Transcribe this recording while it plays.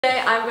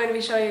Today I'm going to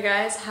be showing you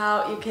guys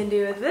how you can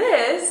do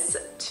this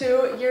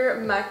to your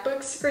MacBook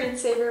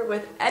screensaver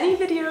with any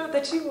video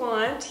that you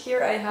want.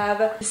 Here I have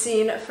a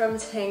scene from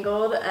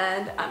Tangled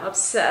and I'm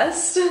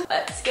obsessed.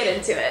 Let's get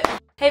into it.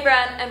 Hey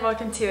Brand, and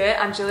welcome to it.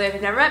 I'm Julia. If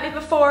you've never met me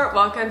before,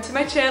 welcome to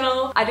my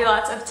channel. I do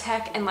lots of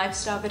tech and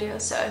lifestyle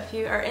videos, so if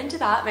you are into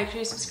that, make sure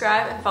you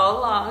subscribe and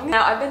follow along.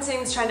 Now, I've been seeing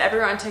this trend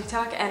everywhere on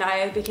TikTok and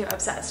I became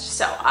obsessed.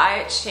 So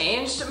I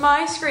changed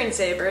my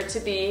screensaver to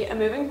be a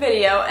moving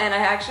video, and I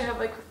actually have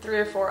like 3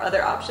 or 4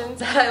 other options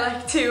that I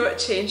like to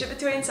change it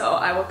between, so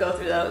I will go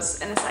through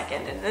those in a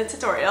second in the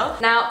tutorial.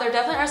 Now, there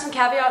definitely are some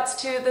caveats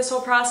to this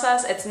whole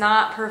process. It's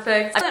not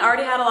perfect. I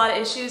already had a lot of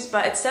issues,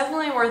 but it's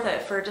definitely worth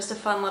it for just a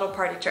fun little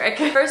party trick.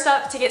 First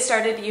up, to get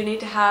started, you need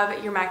to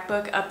have your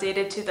MacBook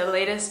updated to the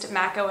latest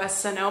macOS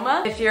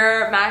Sonoma. If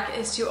your Mac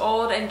is too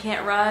old and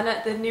can't run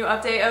the new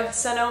update of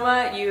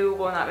Sonoma, you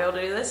will not be able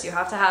to do this. You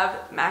have to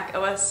have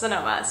macOS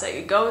Sonoma. So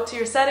you go to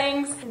your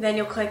settings, and then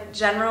you'll click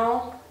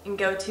General and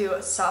go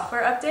to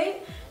Software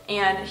Update.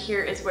 And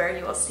here is where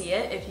you will see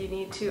it if you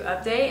need to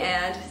update.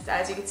 And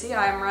as you can see,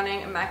 I'm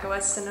running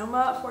macOS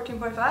Sonoma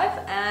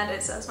 14.5 and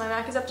it says my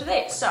Mac is up to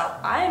date. So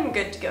I'm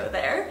good to go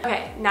there.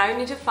 Okay, now you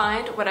need to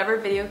find whatever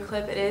video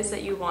clip it is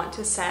that you want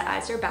to set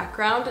as your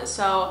background.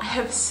 So I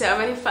have so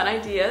many fun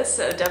ideas,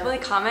 so definitely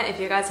comment if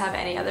you guys have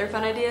any other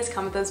fun ideas.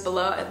 Comment those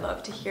below, I'd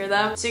love to hear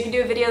them. So you can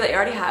do a video that you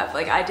already have.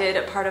 Like I did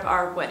a part of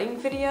our wedding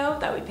video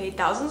that we paid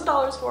thousands of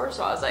dollars for,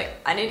 so I was like,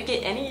 I need to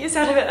get any use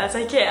out of it as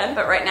I can.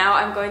 But right now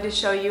I'm going to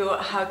show you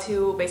how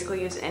to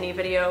basically use any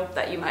video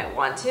that you might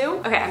want to.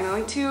 Okay, I'm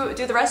going to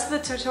do the rest of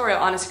the tutorial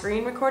on a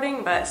screen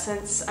recording, but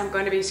since I'm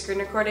going to be screen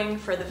recording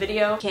for the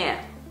video,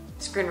 can't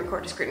screen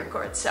record to screen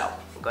record, so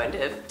I'm going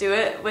to do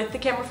it with the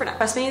camera for now.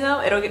 Trust me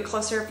though, it'll get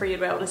closer for you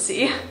to be able to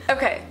see.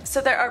 Okay, so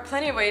there are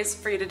plenty of ways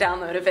for you to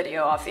download a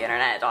video off the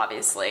internet,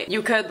 obviously.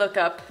 You could look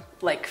up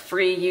like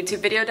free YouTube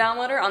video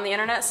downloader on the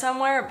internet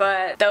somewhere,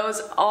 but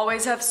those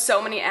always have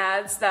so many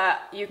ads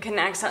that you can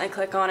accidentally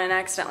click on and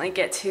accidentally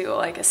get to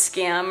like a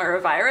scam or a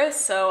virus.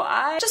 So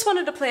I just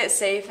wanted to play it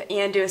safe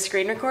and do a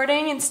screen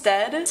recording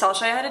instead. So I'll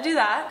show you how to do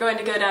that. You're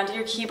going to go down to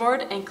your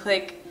keyboard and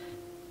click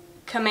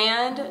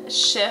Command,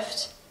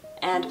 Shift,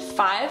 and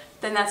 5.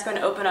 Then that's going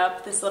to open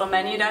up this little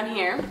menu down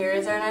here. Here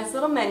is our nice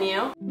little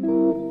menu.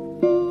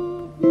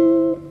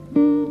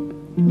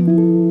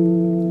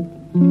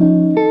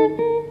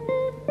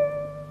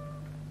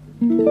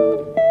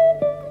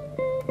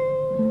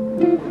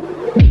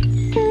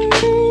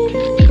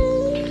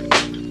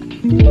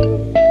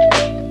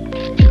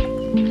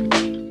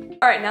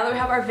 Alright, now that we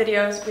have our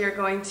videos, we are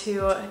going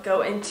to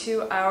go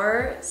into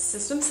our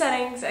system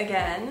settings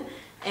again,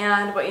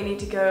 and what you need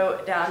to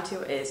go down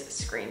to is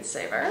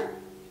screensaver.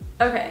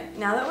 Okay,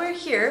 now that we're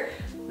here,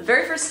 the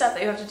very first step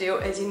that you have to do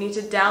is you need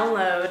to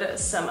download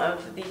some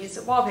of these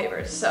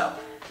wallpapers. So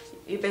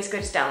you basically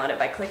just download it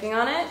by clicking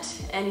on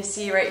it, and you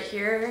see right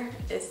here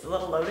is the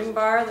little loading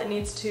bar that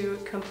needs to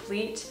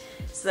complete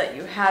so that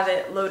you have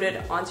it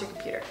loaded onto your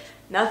computer.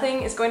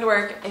 Nothing is going to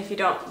work if you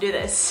don't do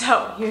this,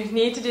 so you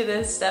need to do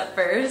this step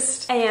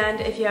first. And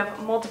if you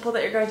have multiple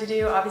that you're going to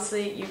do,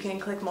 obviously you can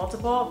click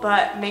multiple,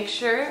 but make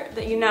sure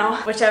that you know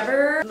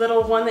whichever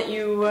little one that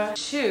you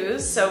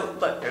choose. So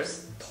look,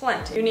 there's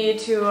plenty. You need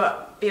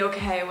to be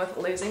okay with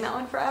losing that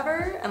one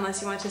forever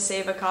unless you want to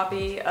save a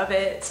copy of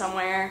it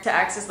somewhere to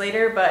access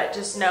later, but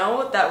just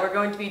know that we're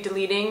going to be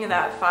deleting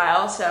that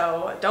file,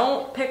 so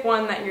don't pick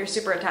one that you're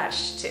super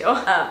attached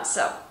to.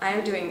 So I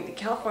am doing the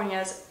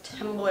California's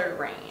Timberland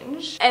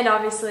range, and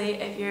obviously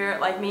if you're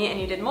like me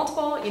and you did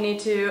multiple, you need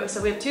to,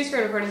 so we have 2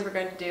 screen recordings we're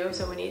going to do,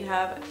 so we need to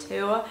have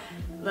 2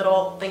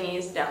 little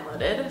thingies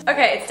downloaded.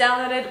 Okay, it's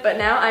downloaded, but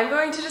now I'm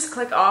going to just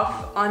click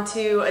off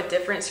onto a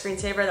different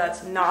screensaver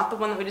that's not the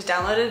one that we just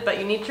downloaded, but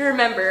you need to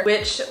remember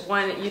which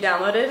one you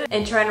downloaded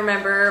and try and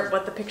remember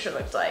what the picture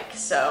looked like.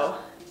 So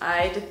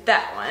I did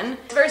that one.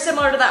 It's very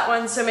similar to that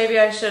one, so maybe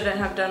I shouldn't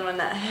have done one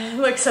that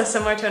looks so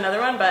similar to another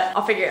one, but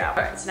I'll figure it out.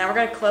 Alright, so now we're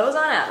going to close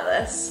on out of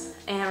this,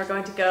 and we're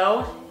going to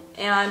go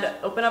and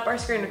open up our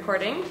screen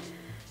recording.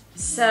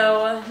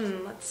 So,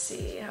 let's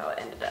see how it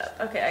ended up.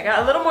 Okay, I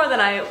got a little more than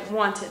I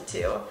wanted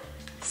to.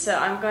 So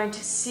I'm going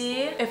to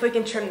see if we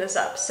can trim this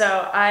up.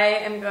 So I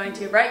am going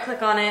to right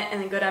click on it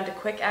and then go down to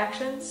Quick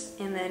Actions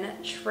and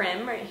then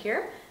Trim right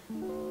here.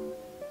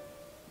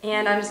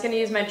 And I'm just going to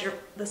use my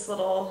this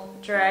little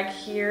drag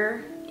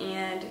here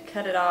and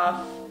cut it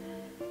off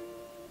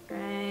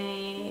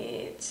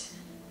right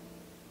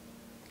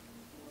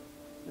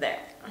there.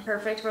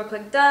 Perfect, we'll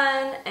click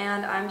Done,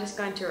 and I'm just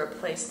going to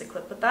replace the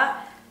clip with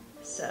that.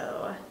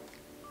 So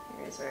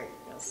here's where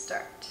you'll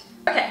start.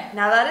 Okay,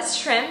 now that is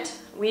trimmed,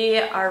 we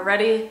are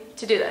ready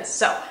to do this.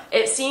 So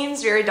it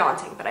seems very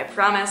daunting, but I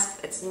promise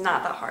it's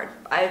not that hard.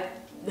 I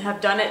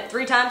have done it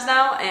 3 times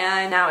now,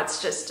 and now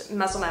it's just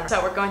muscle memory.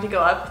 So we're going to go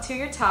up to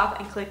your top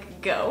and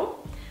click Go.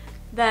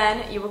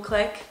 Then you will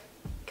click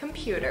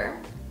Computer.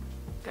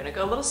 I'm gonna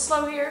go a little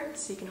slow here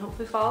so you can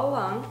hopefully follow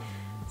along.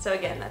 So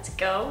again, that's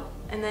Go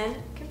and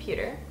then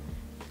Computer.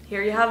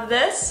 Here you have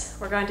this.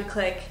 We're going to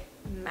click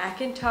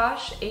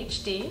Macintosh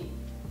HD.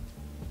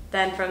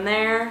 Then from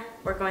there,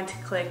 we're going to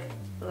click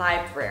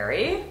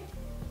library.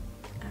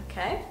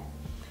 Okay.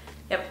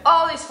 You have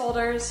all these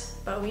folders,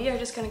 but we are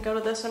just gonna go to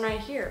this one right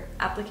here,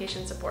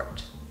 application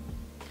support.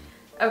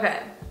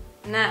 Okay,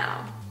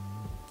 now,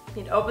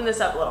 we need to open this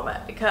up a little bit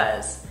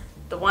because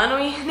the one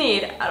we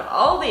need out of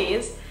all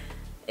these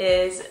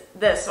is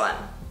this one.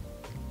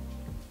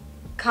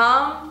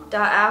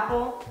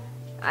 com.apple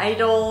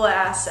idle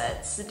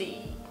assets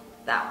D,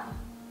 that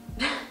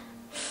one.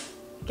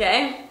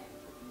 Okay,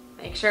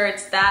 make sure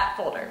it's that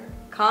folder.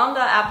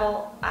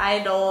 com.apple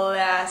idle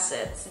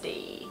assets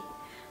D.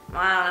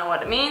 I don't know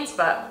what it means,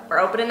 but we're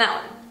opening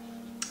that one.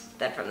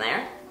 Then from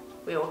there,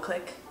 we will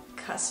click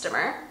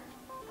customer.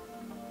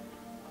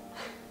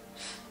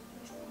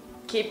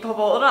 Keep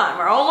hold on,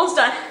 we're almost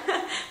done.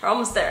 We're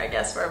almost there, I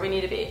guess, where we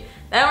need to be.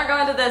 Then we're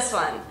going to this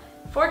one.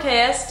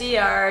 4K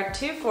SDR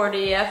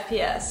 240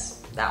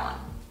 FPS. That one.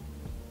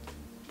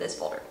 This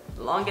folder.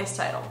 Longest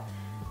title.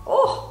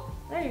 Oh,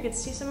 there you can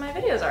see some of my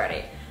videos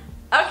already.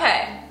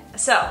 Okay,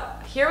 so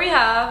here we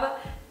have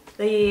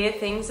the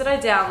things that I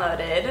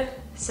downloaded.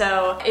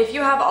 So if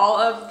you have all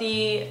of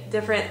the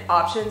different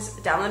options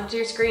downloaded to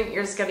your screen,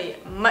 yours is gonna be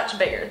much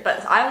bigger.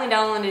 But I only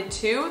downloaded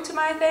 2 to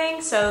my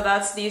thing, so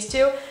that's these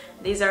 2.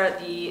 These are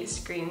the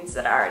screens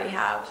that I already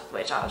have,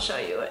 which I'll show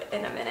you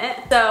in a minute.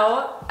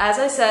 So, as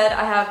I said,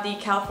 I have the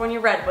California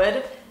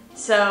Redwood,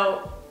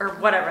 so, or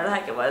whatever the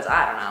heck it was,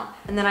 I don't know.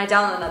 And then I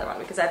downloaded another one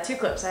because I have 2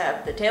 clips. I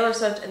have the Taylor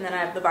Swift and then I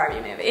have the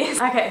Barbie movie.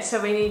 Okay,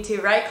 so we need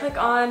to right click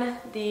on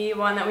the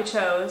one that we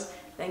chose,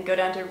 then go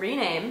down to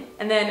rename,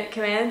 and then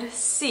Command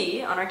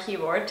C on our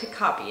keyboard to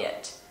copy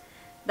it.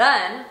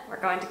 Then,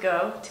 we're going to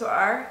go to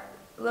our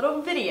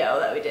little video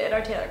that we did,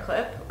 our Taylor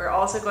clip. We're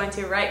also going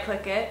to right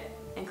click it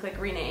and click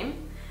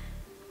rename.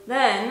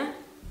 Then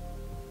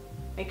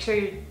make sure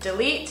you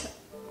delete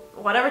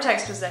whatever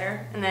text was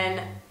there and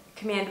then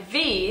Command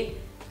V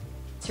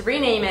to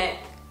rename it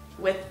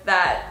with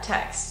that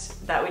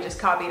text that we just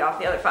copied off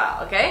the other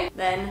file, okay?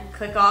 Then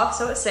click off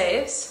so it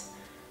saves.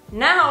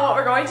 Now what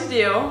we're going to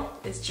do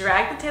is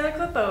drag the Taylor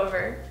clip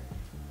over,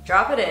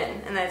 drop it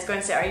in, and then it's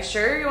going to say, are you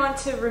sure you want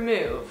to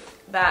remove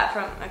that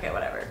from, okay,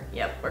 whatever.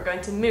 Yep, we're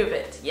going to move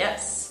it,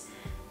 yes.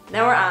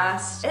 Now we're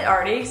asked, it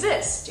already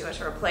exists. Do you want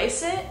to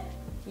replace it?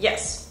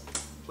 Yes,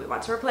 we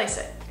want to replace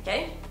it,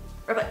 okay?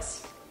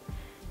 Replace.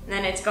 And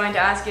then it's going to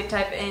ask you to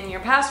type in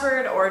your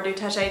password or do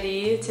Touch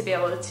ID to be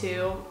able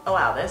to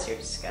allow this. You're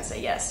just gonna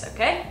say yes,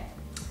 okay?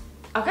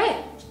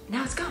 Okay,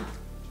 now it's gone.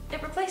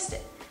 It replaced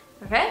it,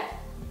 okay?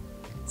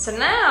 So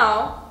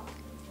now,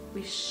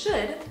 we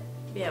should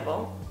be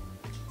able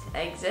to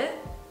exit.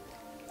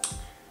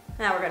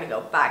 Now we're gonna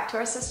go back to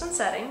our system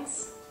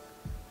settings,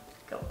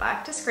 go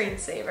back to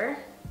screensaver,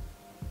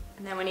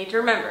 and then we need to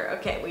remember,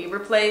 okay, we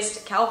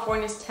replaced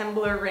California's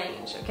Tembler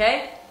range,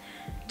 okay?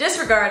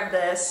 Disregard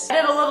this.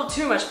 I did a little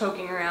too much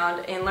poking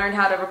around and learned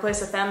how to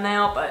replace a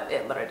thumbnail, but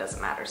it literally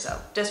doesn't matter, so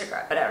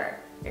disregard, whatever.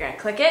 You're gonna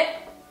click it.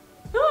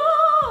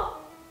 Oh!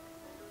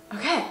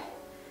 Okay.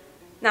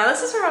 Now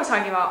this is what I was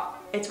talking about.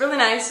 It's really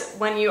nice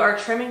when you are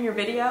trimming your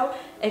video,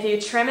 if you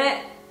trim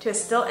it to a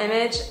still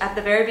image at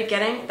the very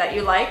beginning that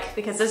you like,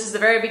 because this is the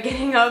very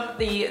beginning of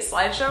the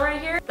slideshow right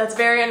here. That's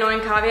very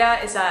annoying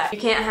caveat is that you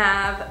can't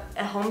have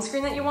a home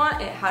screen that you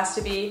want. It has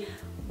to be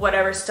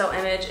whatever still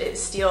image it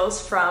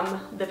steals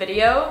from the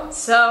video.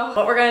 So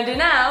what we're gonna do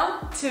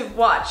now to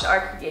watch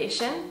our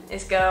creation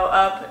is go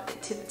up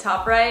to the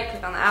top right,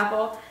 click on the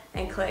apple,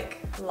 and click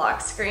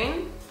lock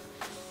screen.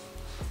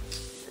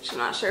 Which I'm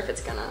not sure if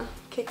it's gonna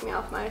kick me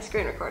off my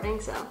screen recording,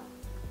 so.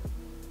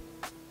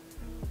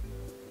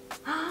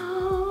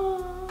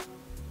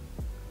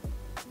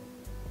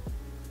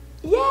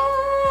 Yay!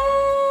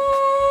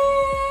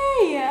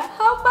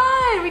 How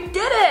fun! We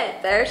did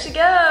it! There she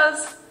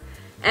goes.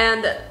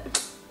 And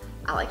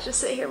I like to just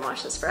sit here and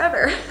watch this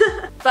forever.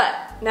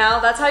 But now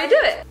that's how you do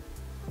it.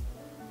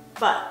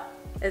 But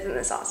isn't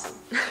this awesome?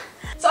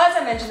 So as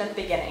I mentioned at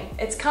the beginning,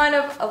 it's kind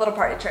of a little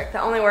party trick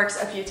that only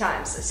works a few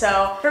times.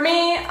 So for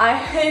me,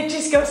 it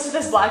just goes to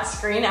this black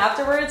screen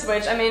afterwards,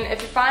 which, I mean,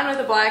 if you're fine with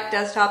a black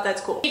desktop, that's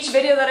cool. Each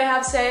video that I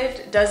have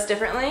saved does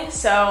differently,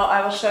 so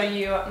I will show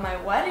you my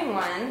wedding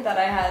one that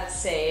I had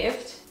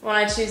saved. When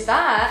I choose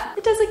that,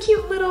 it does a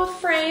cute little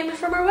frame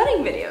from our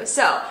wedding video.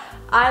 So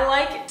I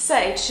like to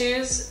say,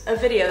 choose a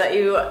video that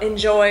you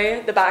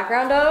enjoy the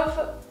background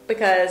of,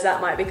 because that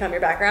might become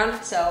your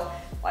background. So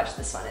watch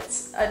this one,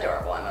 it's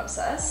adorable, I'm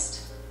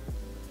obsessed.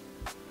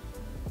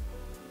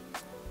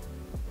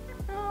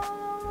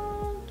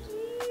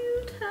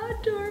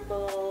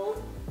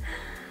 Adorable.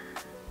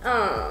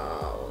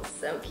 Oh,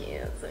 so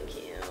cute, so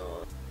cute.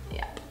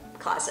 Yeah,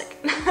 classic.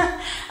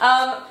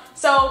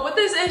 So with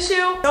this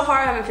issue, so far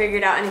I haven't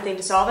figured out anything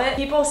to solve it.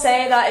 People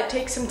say that it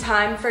takes some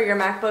time for your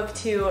MacBook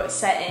to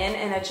set in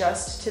and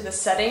adjust to the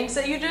settings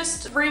that you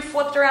just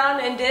flipped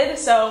around and did.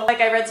 So like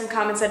I read some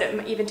comments that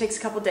it even takes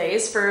a couple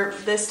days for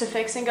this to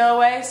fix and go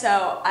away.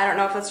 So I don't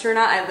know if that's true or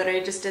not. I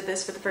literally just did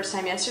this for the first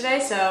time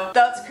yesterday. So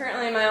that's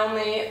currently my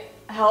only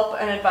help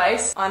and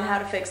advice on how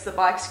to fix the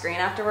black screen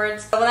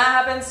afterwards. But when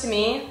that happens to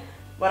me,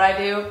 what I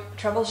do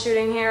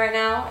troubleshooting here right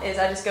now is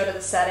I just go to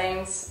the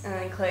settings and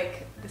then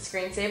click the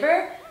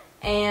screensaver,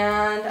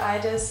 and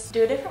I just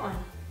do a different one.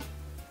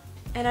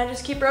 And I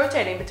just keep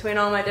rotating between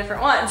all my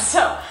different ones.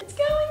 So it's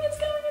going, it's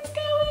going, it's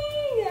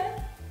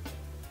going.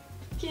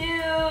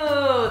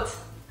 Cute.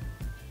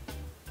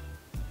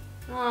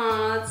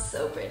 Oh, that's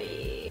so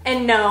pretty.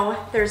 And no,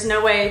 there's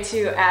no way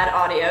to add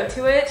audio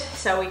to it,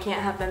 so we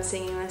can't have them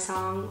singing the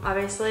song,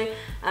 obviously.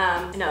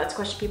 I know it's a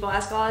question people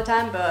ask all the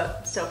time,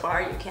 but so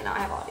far you cannot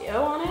have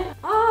audio on it.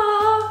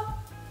 Ah,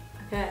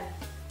 okay.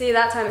 See,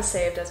 that time is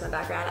saved as my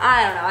background.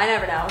 I don't know, I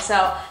never know.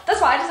 So that's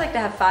why I just like to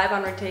have 5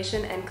 on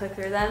rotation and click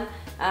through them.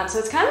 So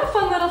it's kind of a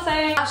fun little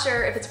thing. Not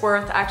sure if it's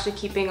worth actually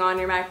keeping on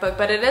your MacBook,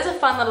 but it is a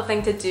fun little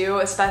thing to do,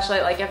 especially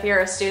like if you're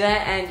a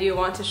student and you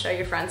want to show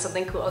your friends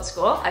something cool at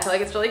school. I feel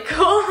like it's really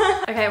cool.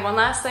 Okay, one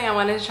last thing I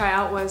wanted to try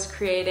out was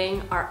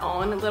creating our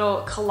own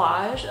little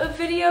collage of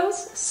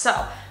videos. So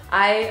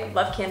I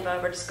love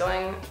Canva. We're just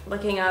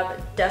looking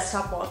up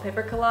desktop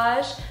wallpaper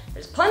collage.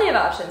 There's plenty of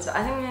options, but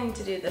I think I'm going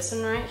to do this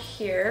one right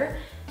here.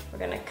 We're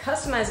gonna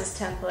customize this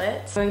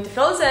template. I'm going to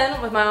fill this in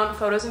with my own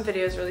photos and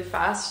videos really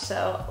fast,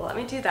 so let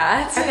me do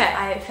that. Okay,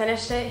 I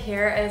finished it.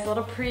 Here is a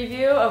little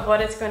preview of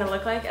what it's going to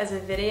look like as a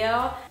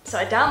video. So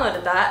I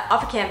downloaded that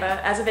off of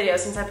Canva as a video.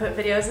 Since I put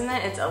videos in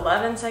it, it's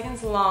 11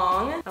 seconds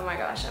long. Oh my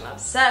gosh, I'm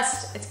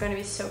obsessed. It's going to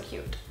be so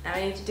cute. Now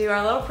we need to do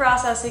our little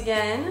process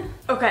again.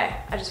 Okay,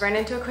 I just ran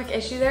into a quick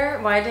issue there.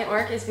 Why it didn't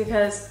work is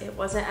because it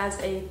wasn't as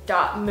a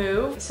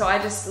 .move. So I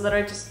just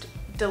literally just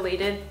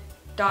deleted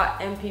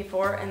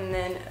 .mp4 and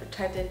then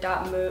typed in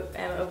 .mov,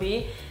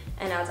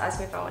 and now it's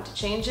asking me if I want to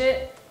change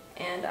it,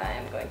 and I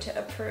am going to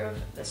approve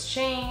this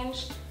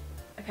change.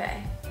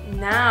 Okay,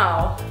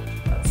 now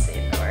let's see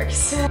if it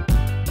works.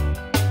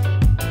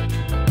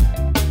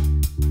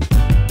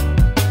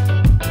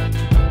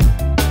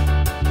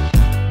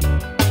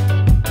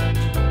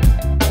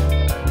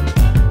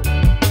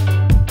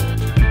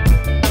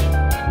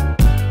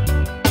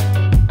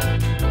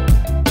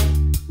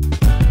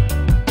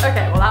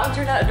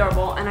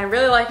 Adorable, and I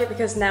really like it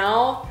because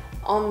now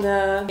on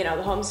the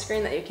the home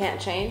screen that you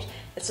can't change,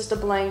 it's just a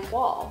blank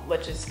wall,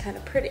 which is kind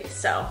of pretty.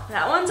 So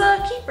that one's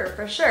a keeper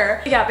for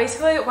sure. Yeah,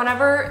 basically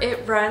whenever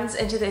it runs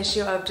into the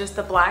issue of just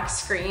the black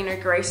screen or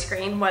gray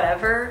screen,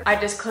 whatever, I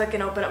just click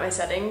and open up my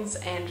settings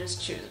and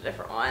just choose a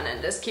different one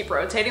and just keep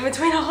rotating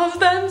between all of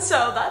them.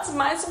 So that's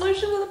my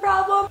solution to the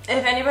problem.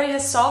 If anybody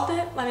has solved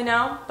it, let me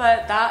know,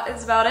 but that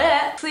is about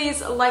it.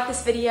 Please like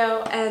this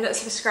video and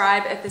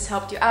subscribe if this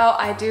helped you out.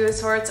 I do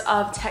sorts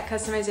of tech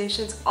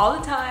customizations all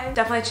the time.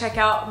 Definitely check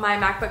out my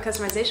MacBook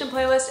customization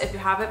playlist if you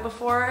haven't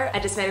before.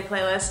 I just made a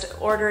playlist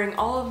ordering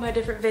all of my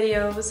different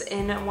videos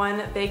in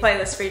one big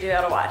playlist for you to be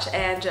able to watch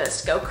and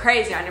just go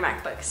crazy on your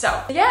MacBook. So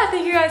yeah,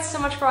 thank you guys so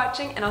much for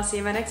watching, and I'll see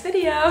you in my next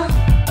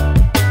video.